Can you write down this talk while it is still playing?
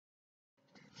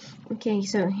Okay,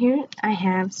 so here I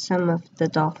have some of the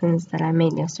dolphins that I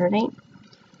made yesterday.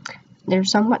 They're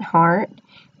somewhat hard,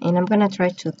 and I'm gonna try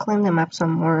to clean them up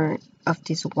some more of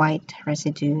this white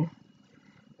residue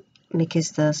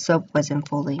because the soap dough wasn't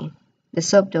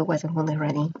fully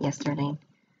ready yesterday.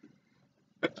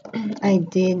 I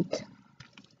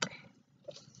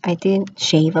did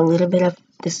shave a little bit of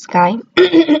this guy.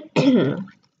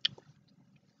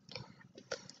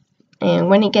 And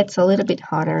when it gets a little bit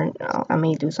hotter, I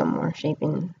may do some more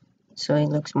shaving so it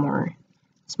looks more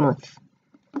smooth.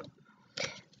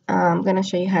 I'm gonna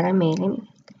show you how I made it.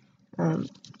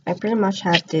 I pretty much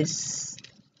have this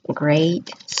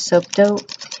great soap dough.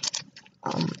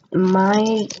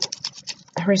 My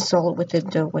result with the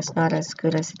dough was not as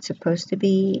good as it's supposed to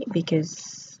be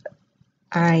because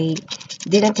I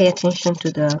didn't pay attention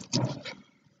to the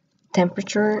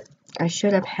temperature. I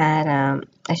should have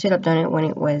done it when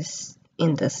it was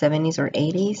in the 70s or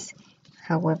 80s.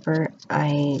 However,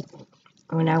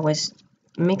 when I was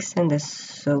mixing the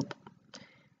soap,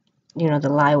 the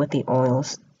lye with the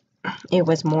oils, it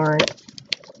was more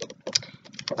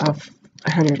of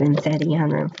 130,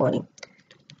 140.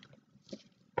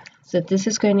 So this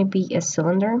is going to be a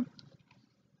cylinder,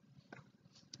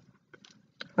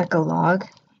 like a log,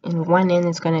 and one end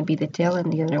is going to be the tail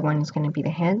and the other one is going to be the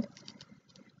head.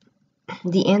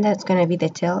 The end that's going to be the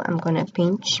tail, I'm going to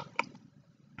pinch,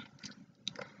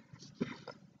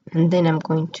 and then I'm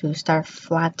going to start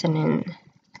flattening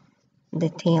the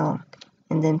tail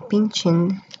and then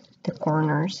pinching the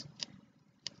corners.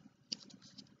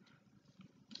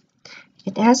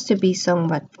 It has to be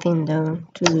somewhat thin though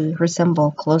to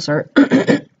resemble closer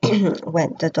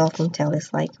what the dolphin tail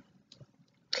is like.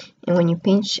 And when you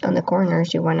pinch on the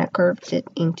corners, you want to curve it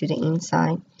into the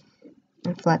inside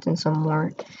and flatten some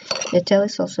more. The tail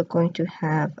is also going to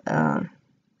have a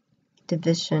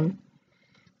division.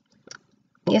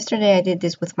 Yesterday I did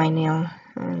this with my nail.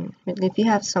 If you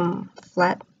have some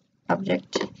flat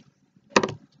object,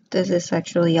 this is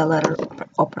actually a letter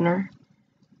opener.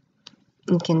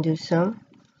 You can do so.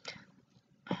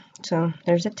 So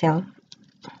there's a tail.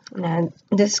 Now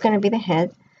this is going to be the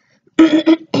head.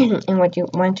 And what you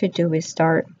want to do is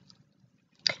start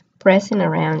pressing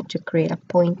around to create a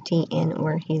pointy end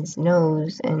where his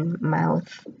nose and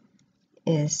mouth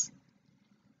is,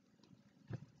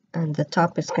 and the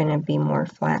top is going to be more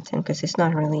flattened because it's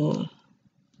not really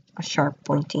a sharp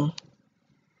pointy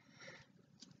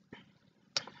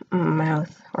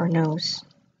mouth or nose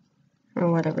or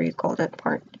whatever you call that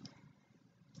part.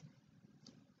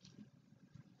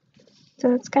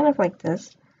 So it's kind of like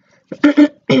this.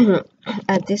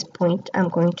 At this point, I'm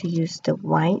going to use the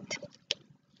white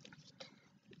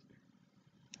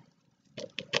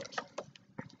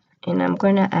and I'm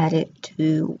going to add it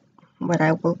to what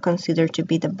I will consider to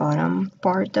be the bottom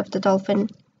part of the dolphin,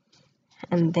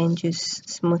 and then just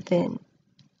smooth it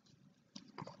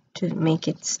to make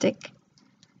it stick.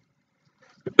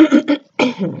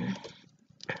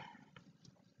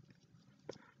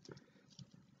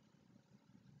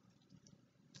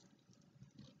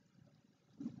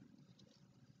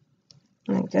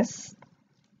 Like this.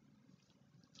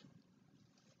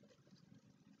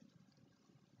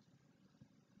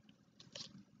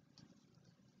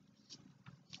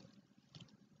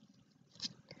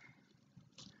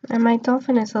 And my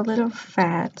dolphin is a little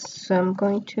fat, so I'm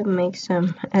going to make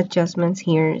some adjustments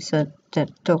here so that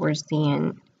towards the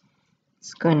end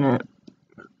it's gonna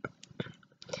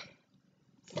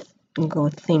go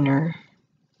thinner.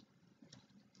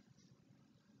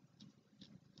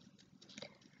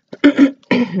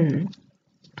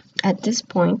 At this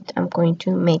point, I'm going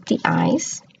to make the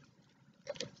eyes.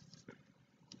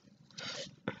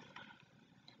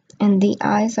 And the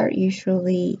eyes are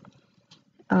usually,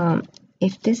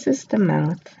 if this is the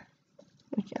mouth,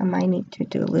 which I might need to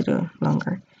do a little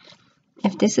longer.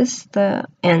 If this is the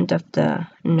end of the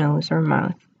nose or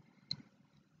mouth,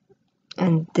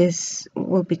 and this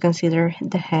will be considered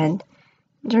the head,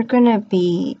 they're gonna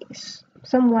be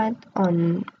somewhat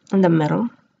on the middle.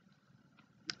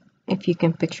 If you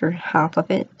can picture half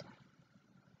of it,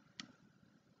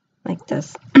 like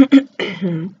this.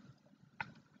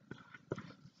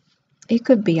 It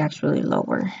could be actually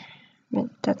lower, but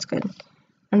that's good.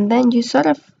 And then you sort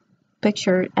of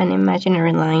picture an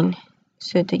imaginary line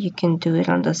so that you can do it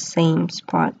on the same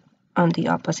spot on the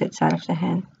opposite side of the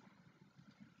head.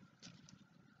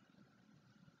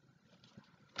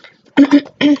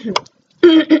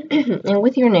 And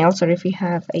with your nails, or if you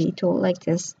have a tool like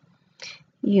this,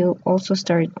 you also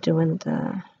start doing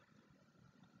the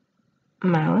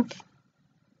mouth.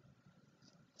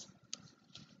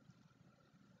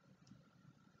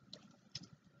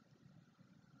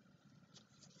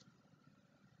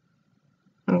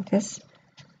 like this.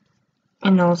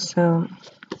 And also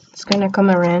it's going to come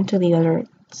around to the other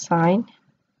side.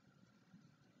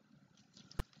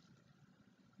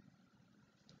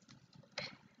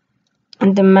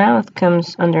 And the mouth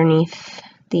comes underneath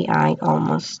the eye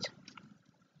almost.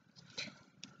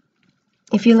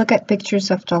 If you look at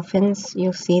pictures of dolphins,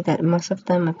 you'll see that most of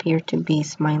them appear to be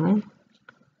smiling.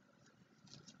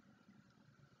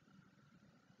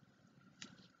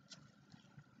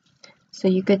 So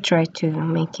you could try to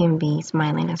make him be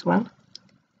smiling as well.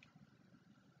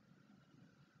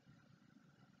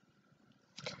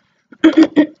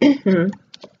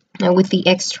 Now with the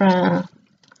extra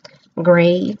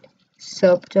gray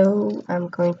soap dough, I'm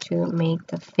going to make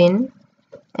the fin,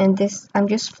 and this I'm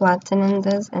just flattening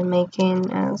this and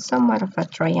making somewhat of a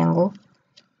triangle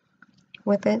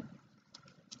with it.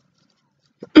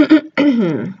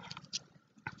 And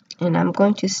I'm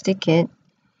going to stick it.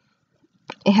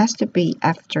 It has to be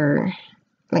after,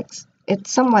 like,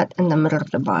 it's somewhat in the middle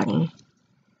of the body.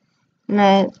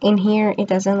 Now in here it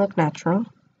doesn't look natural.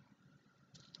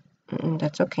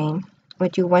 That's okay.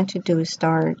 What you want to do is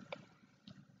start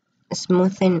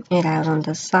smoothing it out on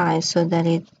the side so that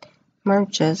it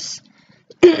merges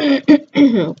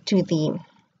to the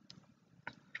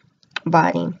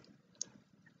body.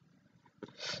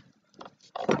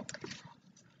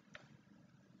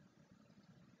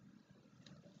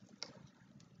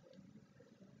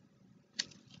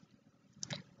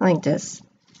 Like this.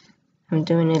 I'm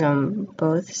doing it on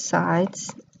both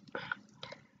sides.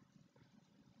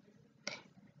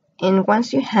 And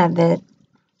once you have it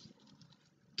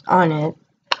on it,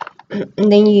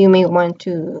 then you may want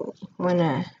to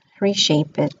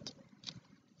reshape it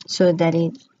so that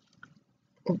it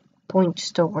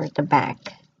points toward the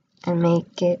back, and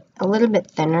make it a little bit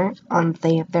thinner on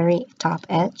the very top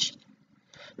edge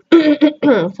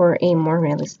for a more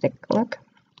realistic look.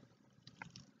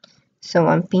 So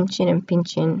I'm pinching and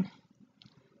pinching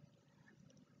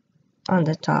on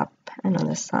the top and on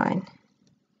the side.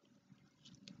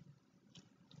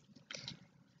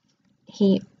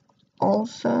 He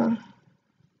also,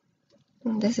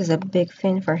 this is a big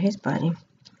fin for his body.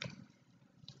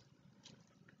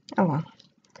 Oh well,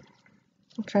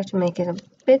 I'll try to make it a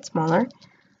bit smaller.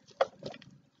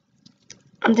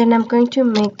 And then I'm going to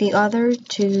make the other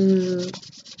two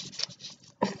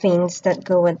fins that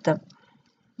go at the,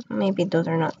 maybe those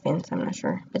are not fins, I'm not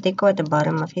sure, but they go at the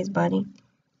bottom of his body.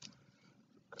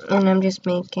 And I'm just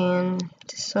making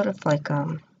this sort of like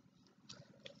a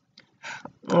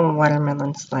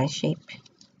watermelon slice shape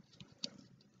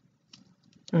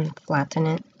and flatten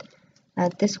it.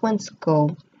 This one's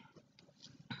go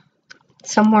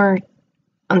somewhere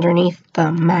underneath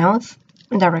the mouth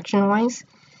direction wise,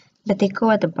 but they go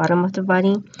at the bottom of the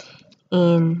body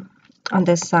and on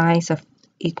the sides of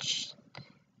each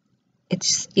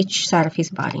side of his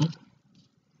body.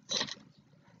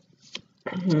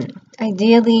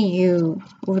 Ideally you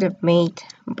would have made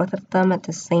both of them at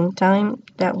the same time,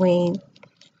 that way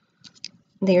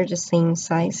they're the same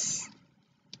size.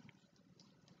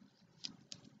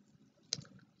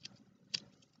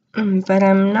 But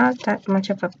I'm not that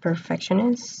much of a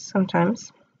perfectionist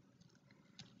sometimes.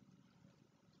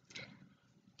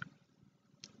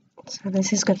 So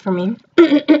this is good for me.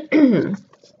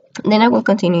 Then I will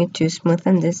continue to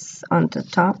smoothen this on the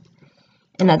top,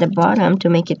 and at the bottom, to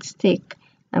make it stick,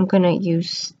 I'm gonna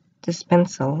use this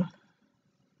pencil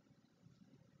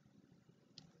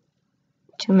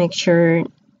to make sure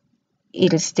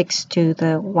it sticks to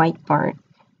the white part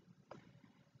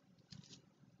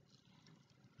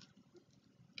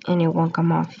and it won't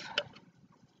come off.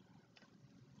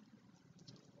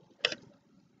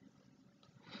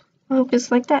 Well, just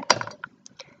like that,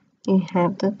 you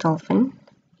have the dolphin.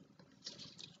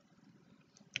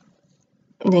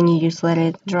 And then you just let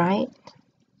it dry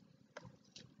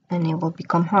and it will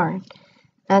become hard.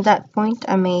 At that point,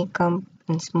 I may come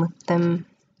and smooth them,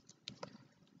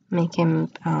 make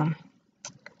him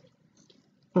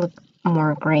look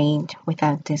more grayed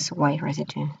without this white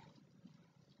residue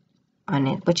on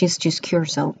it, which is just cure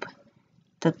soap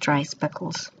that dries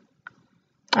speckles.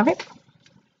 Alright.